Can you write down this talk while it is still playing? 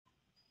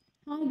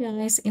Hi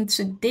guys, in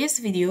today's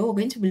video, we're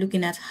going to be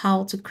looking at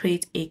how to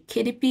create a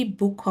KDP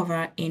book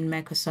cover in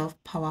Microsoft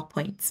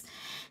PowerPoint.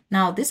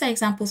 Now, these are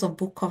examples of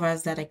book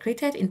covers that I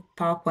created in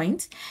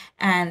PowerPoint.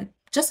 And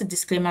just a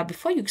disclaimer,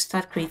 before you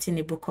start creating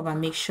a book cover,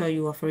 make sure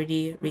you have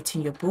already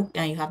written your book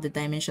and you have the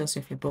dimensions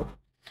of your book.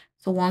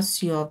 So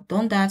once you have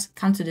done that,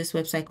 come to this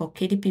website called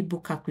KDP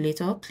Book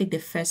Calculator, click the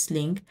first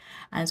link,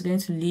 and it's going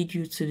to lead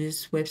you to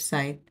this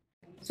website.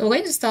 So we're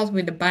going to start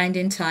with the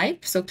binding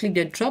type. So click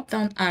the drop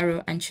down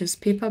arrow and choose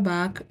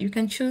paperback. You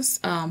can choose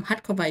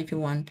hardcover if you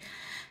want.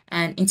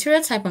 And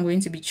interior type, I'm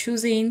going to be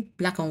choosing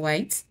black and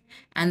white.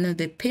 And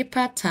the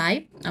paper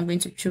type, I'm going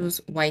to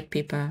choose white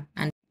paper.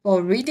 And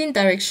for reading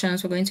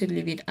directions, we're going to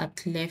leave it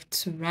at left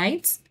to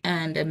right.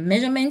 And the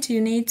measurement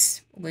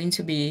units, we're going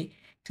to be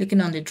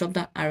clicking on the drop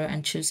down arrow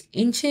and choose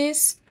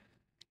inches.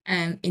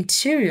 And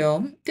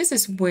interior, this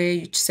is where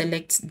you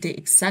select the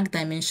exact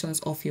dimensions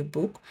of your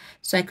book.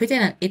 So I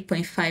created an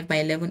 8.5 by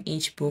 11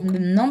 inch book. The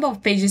number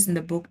of pages in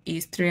the book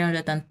is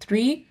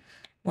 303.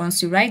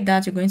 Once you write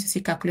that, you're going to see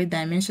calculate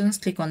dimensions.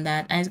 Click on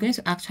that, and it's going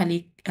to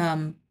actually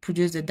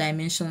produce the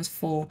dimensions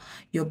for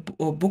your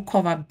book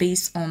cover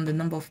based on the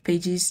number of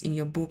pages in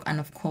your book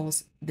and of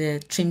course the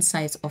trim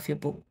size of your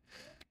book.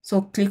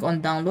 So click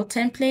on download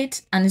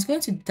template, and it's going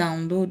to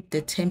download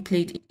the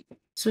template.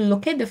 To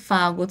locate the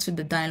file, go to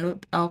the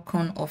download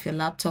icon of your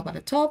laptop at the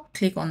top,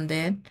 click on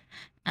that,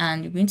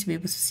 and you're going to be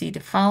able to see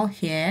the file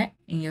here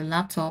in your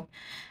laptop,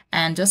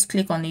 and just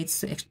click on it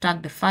to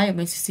extract the file. You're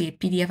going to see a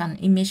PDF and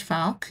an image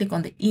file. Click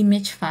on the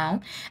image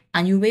file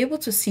and you'll be able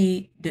to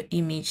see the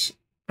image,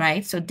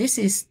 right? So this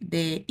is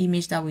the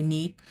image that we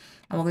need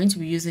and we're going to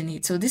be using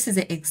it. So this is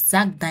the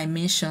exact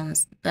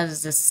dimensions, that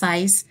is the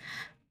size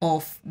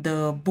of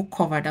the book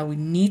cover that we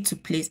need to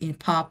place in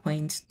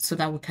PowerPoint so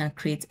that we can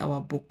create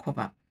our book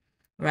cover,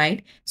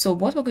 right? So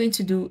what we're going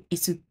to do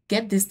is to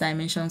get these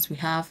dimensions. We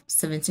have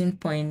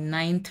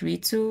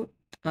 17.932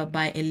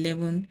 by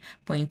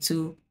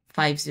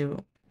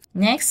 11.250.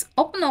 Next,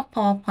 open up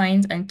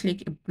PowerPoint and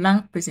click a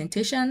blank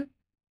presentation.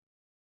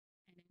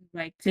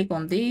 Right click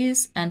on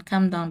this and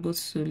come down, go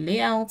to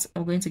layout.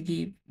 I'm going to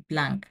give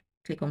blank.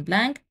 Click on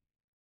blank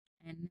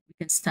and we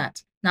can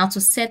start. Now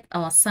to set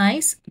our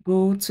size,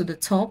 go to the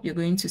top. You're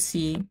going to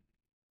see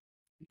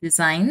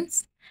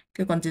designs.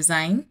 Click on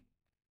design,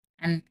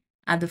 and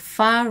at the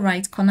far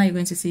right corner, you're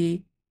going to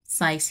see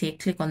size here.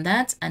 Click on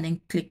that and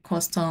then click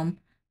custom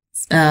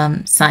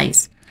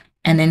size.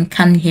 And then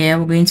come here,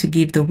 we're going to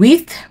give the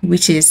width,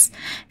 which is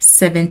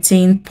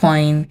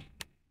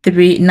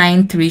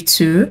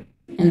 17.3932,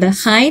 and the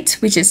height,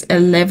 which is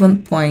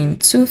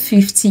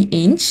 11.250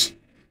 inch.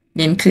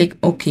 Then click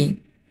OK.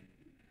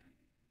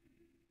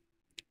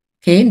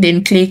 Okay,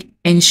 then click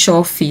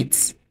ensure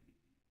fit.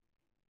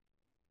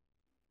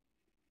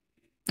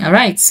 All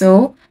right,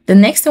 so the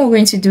next thing we're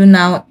going to do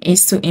now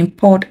is to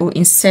import or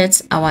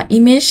insert our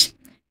image.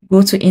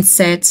 Go to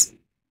insert,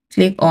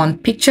 click on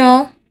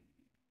picture,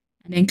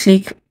 and then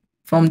click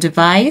from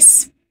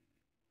device.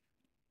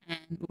 And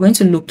we're going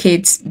to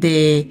locate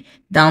the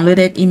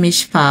downloaded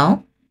image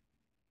file.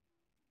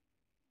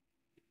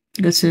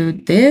 Go to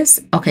this.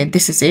 Okay,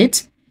 this is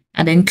it.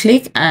 And then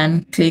click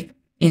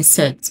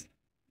insert.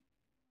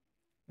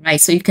 Right,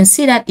 so you can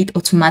see that it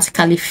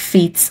automatically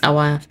fits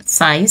our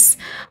size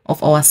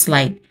of our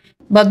slide.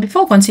 But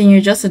before we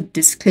continue, just a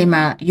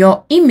disclaimer: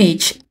 your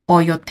image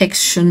or your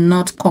text should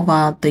not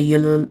cover the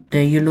yellow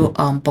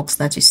box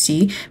that you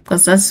see,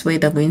 because that's where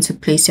they're going to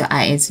place your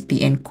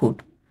ISBN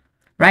code.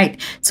 Right,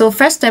 so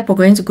first step, we're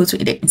going to go to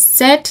the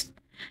insert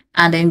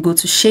and then go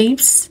to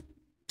shapes,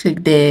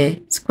 click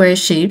the square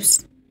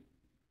shapes,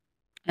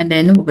 and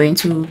then we're going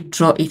to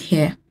draw it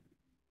here.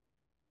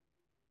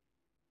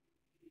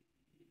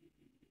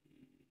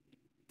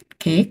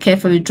 Okay,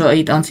 carefully draw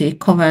it until it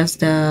covers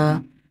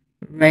the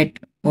red,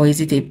 or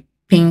is it a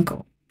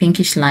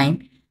pinkish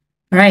line?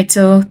 All right,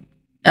 so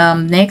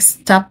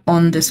next, tap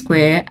on the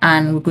square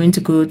and we're going to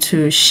go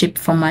to shape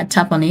format.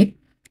 Tap on it,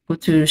 go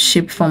to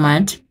shape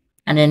format,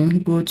 and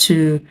then go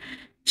to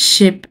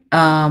shape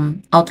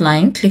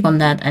outline. Click on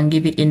that and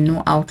give it a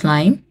no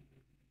outline.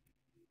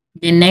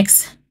 Then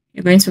next,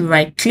 you're going to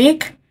right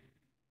click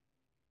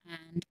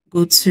and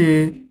go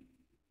to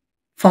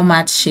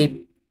format shape,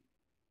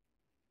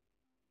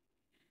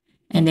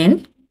 and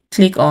then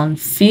click on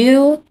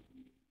fill,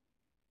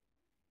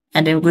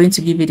 and then we're going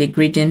to give it a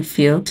gradient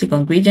fill. Click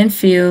on gradient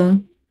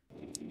fill.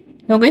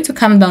 We're going to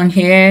come down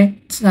here,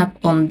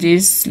 tap on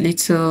these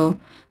little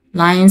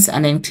lines,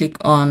 and then click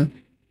on,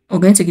 we're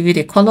going to give it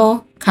a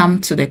color. Come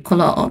to the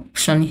color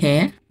option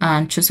here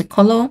and choose a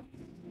color.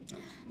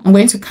 I'm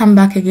going to come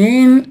back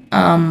again.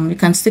 You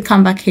can still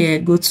come back here,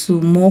 go to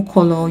more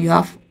color. You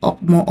have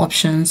more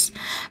options.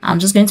 I'm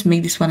just going to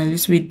make this one a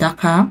little bit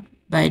darker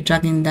by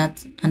dragging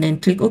that, and then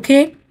click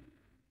OK.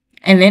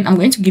 And then I'm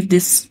going to give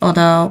this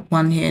other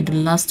one here, the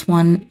last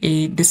one,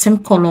 the same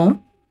color.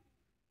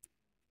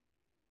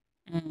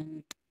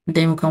 And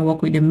then we can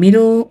work with the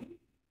middle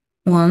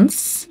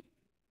ones.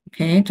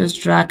 Okay,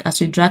 just drag. As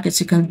you drag it,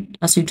 you can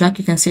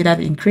see that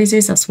it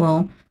increases as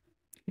well.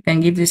 You can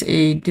give this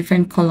a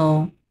different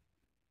color.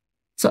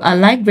 So I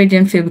like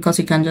gradient fill because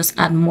you can just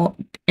add more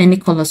any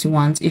colors you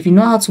want. If you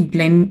know how to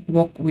blend,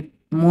 work with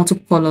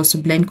multiple colors to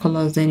blend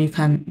colors, then you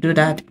can do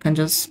that. You can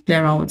just play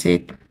around with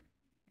it.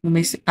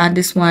 Add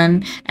this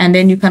one, and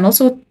then you can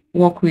also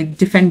work with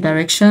different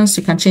directions.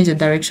 You can change the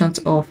directions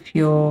of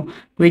your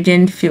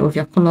gradient fill of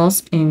your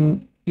colors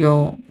in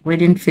your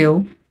gradient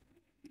fill.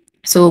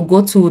 So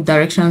go to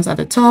directions at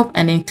the top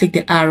and then click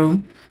the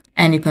arrow,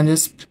 and you can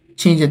just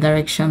change the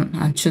direction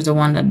and choose the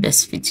one that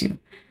best fits you.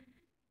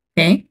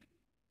 Okay.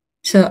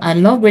 So I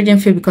love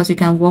gradient fill because you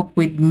can work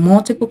with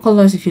multiple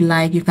colors if you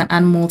like. You can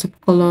add multiple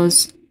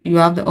colors. You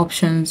have the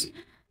options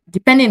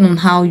depending on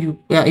how you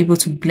are able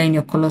to blend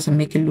your colors and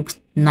make it look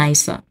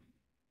nicer.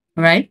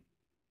 All right.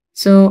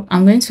 So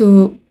I'm going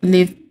to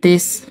leave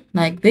this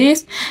like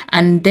this,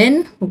 and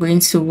then we're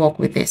going to work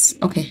with this.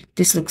 Okay,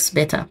 this looks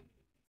better.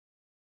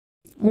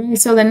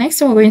 So the next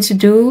thing we're going to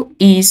do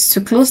is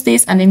to close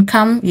this and then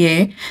come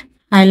here,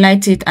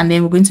 highlight it, and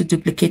then we're going to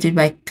duplicate it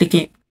by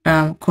clicking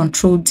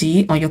Control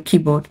D on your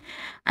keyboard,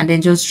 and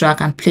then just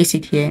drag and place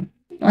it here.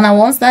 Now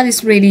once that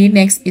is ready,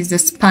 next is the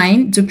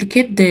spine.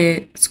 Duplicate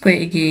the square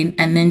again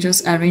and then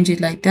just arrange it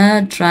like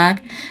that,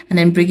 drag, and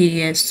then bring it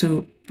here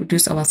to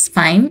produce our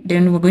spine.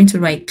 Then we're going to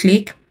right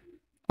click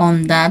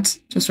on that,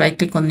 just right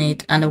click on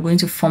it, and we're going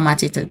to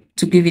format it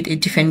to give it a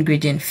different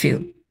gradient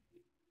fill.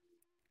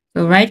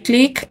 So right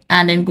click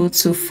and then go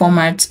to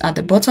format at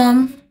the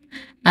bottom,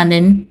 and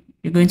then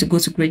you're going to go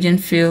to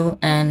gradient fill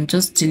and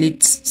just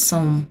delete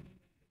some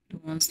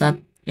ones that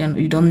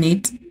you don't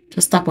need.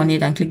 Just tap on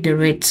it and click the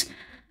red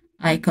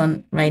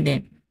icon right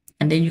there,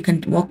 and then you can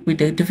work with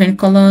the different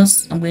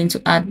colors. I'm going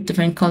to add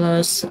different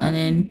colors, and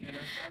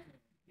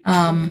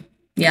then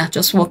yeah,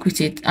 just work with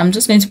it. I'm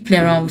just going to play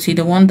around with it,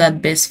 the one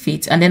that best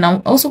fits, and then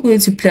I'm also going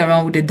to play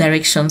around with the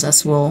directions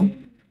as well.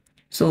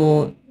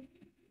 So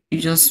you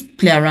just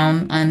play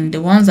around, and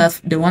the one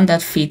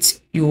that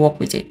fits, you work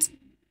with it,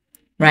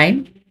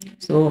 right?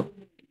 So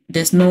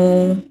there's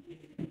no,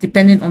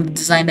 depending on the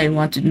design that you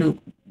want to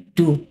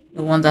do,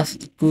 the one that's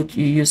good,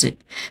 you use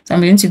it. So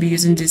I'm going to be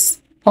using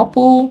this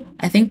purple.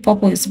 I think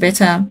purple is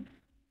better,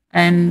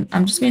 and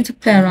I'm just going to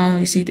play around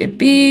with it a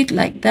bit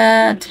like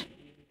that.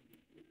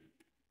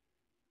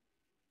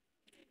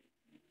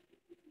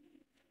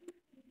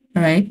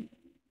 All right,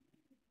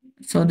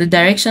 so the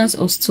directions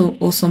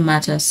also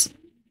matters.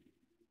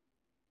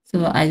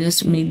 So I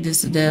just make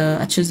this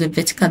I choose the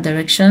vertical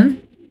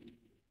direction,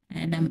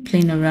 and I'm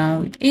playing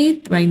around with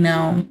it right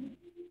now,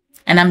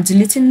 and I'm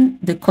deleting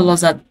the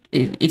colors that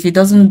if it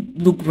doesn't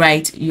look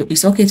right,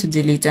 it's okay to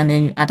delete, and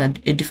then you add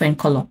a different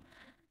color.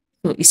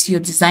 So it's your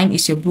design,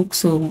 it's your book,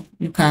 so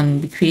you can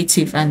be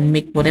creative and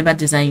make whatever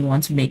design you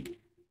want to make.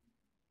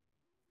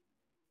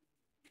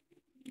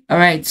 All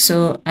right,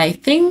 so I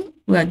think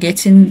we're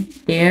getting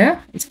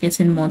there. It's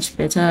getting much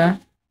better.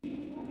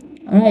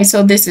 All right,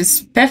 so this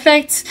is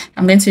perfect.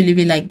 I'm going to leave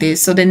it like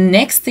this. So the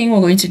next thing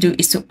we're going to do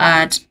is to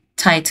add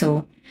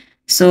title.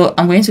 So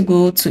I'm going to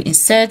go to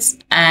insert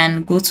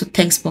and go to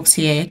text box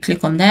here,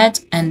 click on that,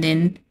 and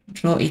then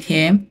draw it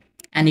here,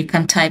 and you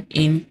can type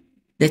in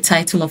the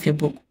title of your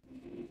book.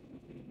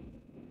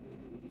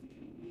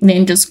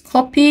 Then just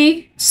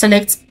copy,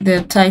 select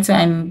the title.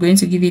 I'm going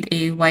to give it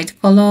a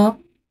white color.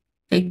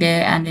 Click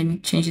there and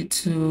then change it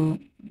to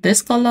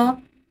this color.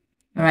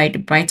 All right, the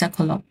brighter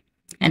color,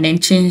 and then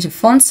change the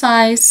font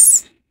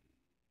size.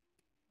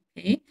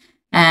 Okay,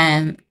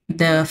 and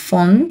the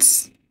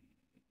fonts,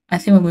 I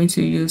think we're going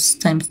to use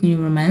Times New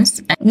Roman.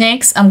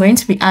 Next, I'm going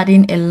to be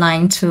adding a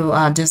line to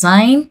our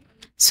design.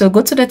 So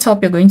go to the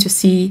top, you're going to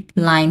see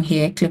line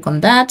here. Click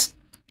on that,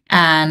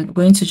 and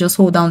we're going to just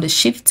hold down the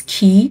shift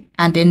key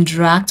and then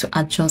drag to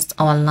adjust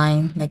our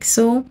line like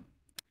so.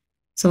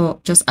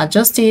 So just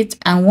adjust it,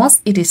 and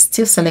once it is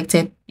still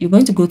selected, you're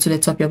going to go to the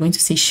top, you're going to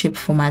see shape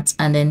format,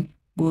 and then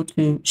go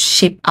to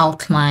shape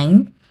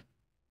outline.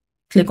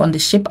 Click on the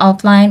shape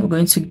outline. We're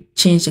going to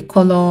change the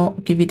color,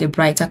 give it a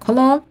brighter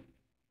color.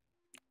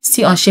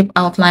 Still on shape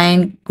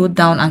outline, go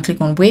down and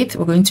click on weight.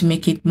 We're going to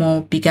make it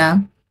more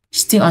bigger.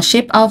 Still on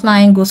shape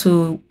outline, go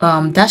to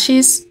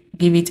dashes,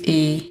 give it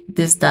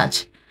this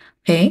dash.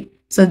 Okay,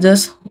 so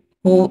just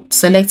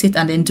select it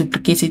and then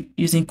duplicate it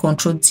using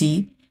Ctrl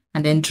D,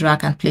 and then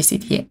drag and place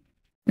it here.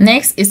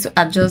 Next is to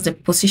adjust the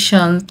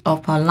position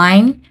of our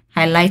line.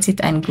 Highlight it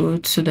and go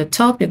to the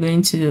top. You're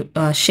going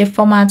to shape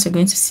format. You're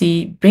going to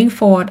see bring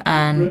forward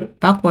and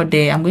backward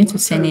there. I'm going to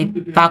send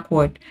it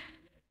backward,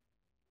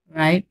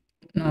 right?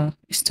 No,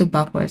 it's still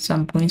backward, so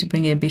I'm going to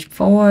bring it a bit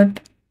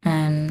forward,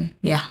 and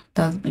yeah,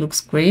 that looks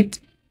great.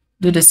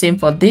 Do the same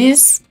for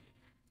this.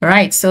 All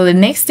right, so the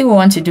next thing we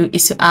want to do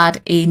is to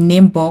add a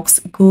name box.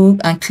 Go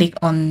and click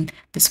on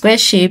the square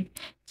shape,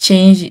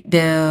 change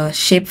the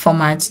shape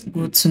format,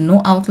 go to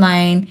no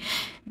outline,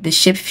 the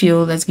shape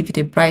fill, let's give it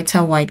a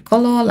brighter white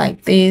color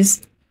like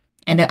this,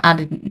 and then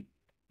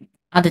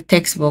add the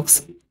text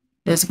box.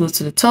 Let's go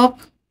to the top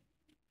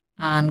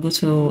and go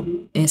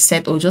to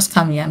insert, or just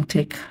come here and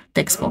click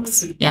text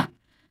box. Yeah,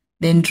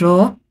 then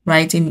draw,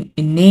 write in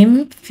a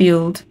name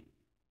field,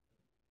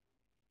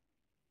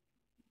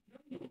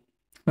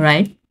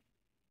 right?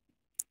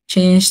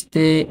 change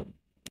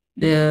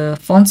the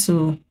font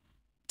to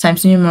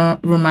Times New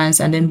Romance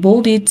and then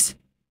bold it,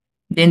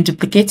 then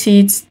duplicate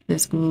it.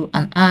 Let's go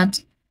and add.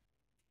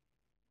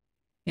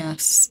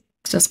 Yes,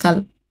 just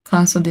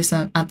cancel this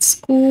and add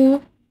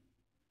school.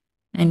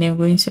 And then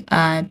we're going to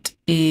add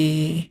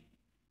a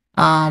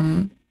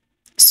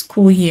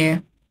school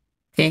here.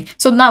 Okay,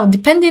 so now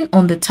depending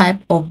on the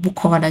type of book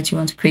cover that you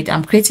want to create,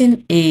 I'm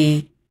creating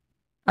a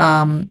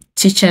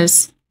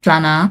teacher's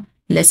planner,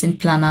 lesson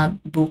planner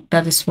book.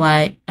 That is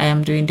why I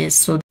am doing this.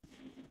 So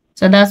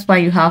that's why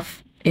you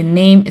have a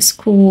name, a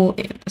school,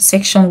 a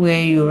section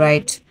where you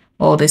write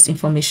all this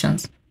information.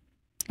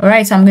 All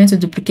right, so I'm going to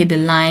duplicate the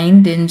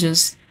line, then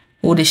just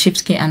hold the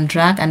shift key and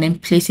drag and then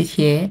place it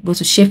here. Go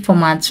to shape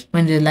format.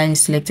 When the line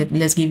is selected,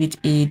 let's give it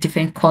a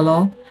different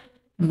color.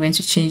 I'm going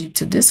to change it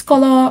to this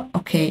color.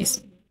 Okay,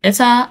 it's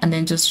better. And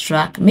then just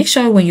drag. Make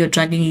sure when you're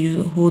dragging,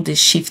 you hold the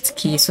shift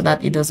key so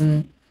that it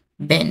doesn't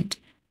bend.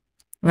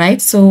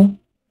 Right, so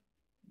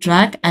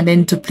drag and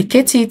then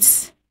duplicate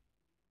it,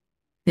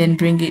 then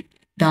bring it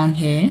down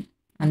here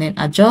and then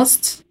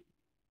adjust.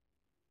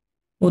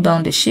 Hold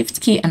down the shift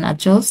key and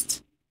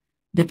adjust.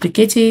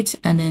 Duplicate it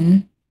and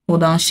then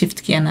hold down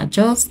shift key and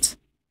adjust.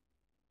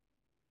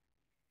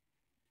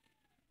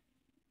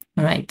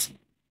 All right,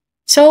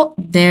 so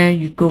there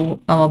you go,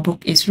 our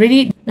book is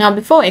ready. Now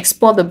before we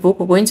export the book,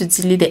 we're going to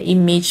delete the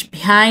image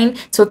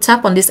behind. So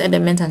tap on this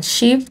element and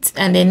shift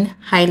and then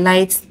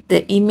highlight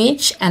the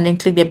image and then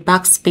click the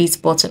backspace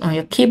button on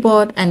your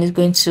keyboard and it's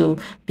going to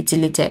be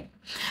deleted.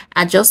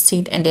 Adjust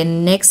it and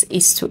then next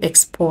is to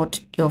export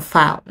your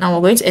file. Now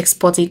we're going to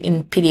export it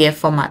in PDF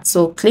format.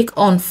 So click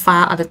on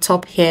file at the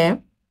top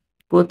here,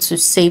 go to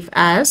save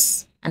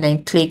as and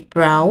then click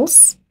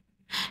browse,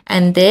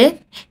 and then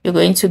you're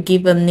going to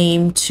give a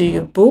name to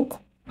your book.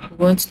 We're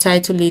going to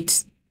title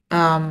it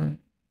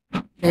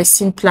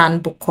lesson plan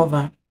book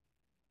cover,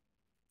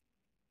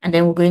 and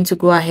then we're going to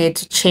go ahead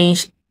to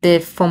change the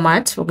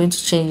format. We're going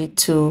to change it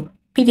to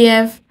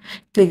PDF.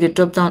 Click the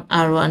drop down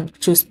arrow and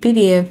choose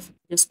PDF.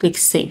 Just click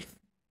save.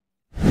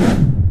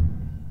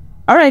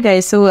 Alright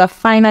guys, so we have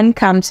finally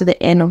come to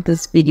the end of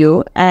this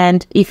video,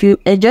 and if you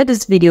enjoyed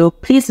this video,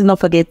 please do not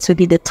forget to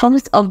hit the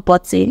thumbs up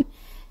button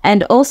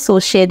and also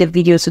share the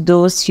video to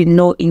those you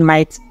know it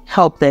might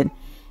help them.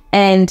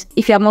 And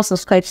if you are not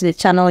subscribed to the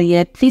channel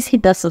yet, please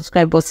hit that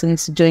subscribe button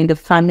to join the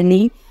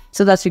family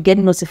so that you get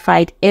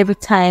notified every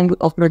time we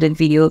upload a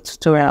video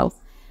tutorial.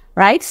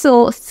 Right,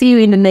 so see you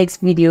in the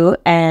next video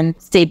and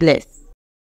stay blessed.